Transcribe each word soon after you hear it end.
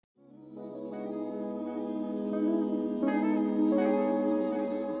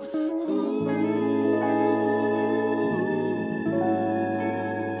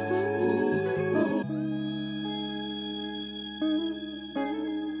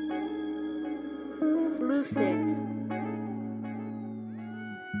exclusive.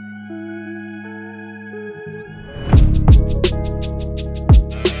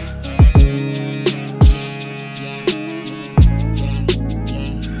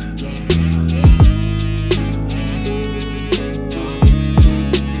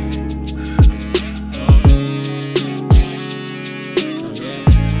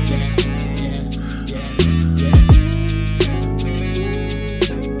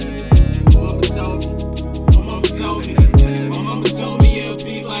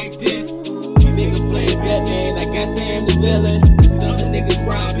 Some of the niggas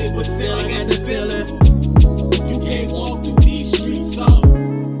robbing, but still I got the feeling. You can't walk through these streets soft.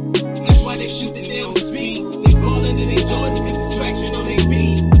 That's why they shoot the damn speed. They ballin' and they join because the traction on they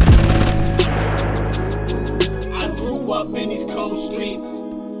beat. I grew up in these cold streets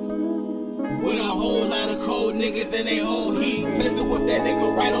with a whole lot of cold niggas and they whole heat. Pistol whip that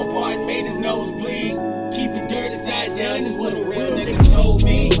nigga right on part and made his nose bleed. Keep it dirty side down is what a real nigga told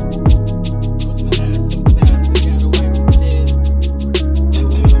me.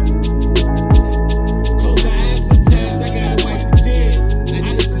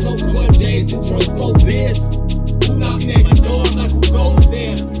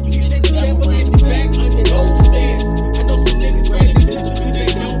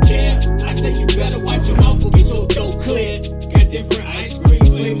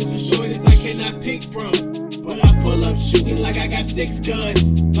 But I pull up shooting like I got 6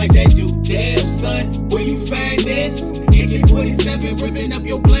 guns. Like that dude, damn son, where you find this? AK-47 ripping up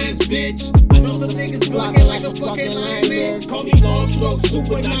your blinds, bitch. I know some niggas blocking like a fucking lineman. Call me long stroke,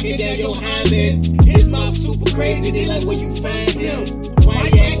 super knocking down your hymen. His mouth super crazy, they like where you find him. Why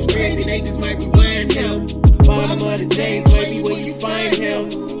you acting crazy, they just might rewind him. Bottom of the J's, maybe where you find him.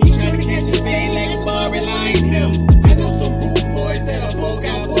 He's trying to catch a fade like a bar relying him. I know some rude boys that are boca.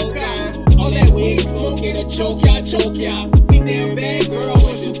 All that weed smoking to choke ya. See damn bad girl,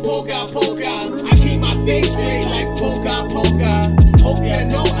 want you polka. I keep my face straight like polka. Hope ya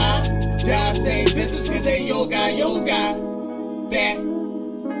know I die same business cause they yoga. Back.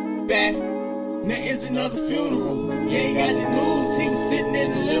 Now it's another funeral. You ain't got the news, he was sitting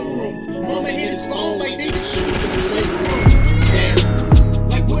in the living room. Mama hit his phone like they was shooting through the living room. Damn,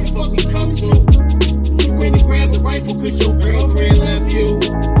 like where the fuck we coming to? You went to grab the rifle cause your girlfriend left you.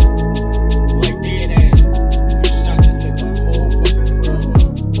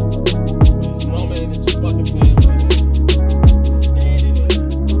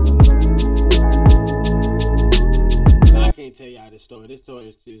 Tell y'all this story. This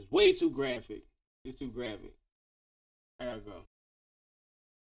story is way too graphic. It's too graphic. I gotta go.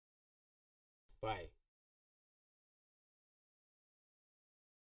 Bye.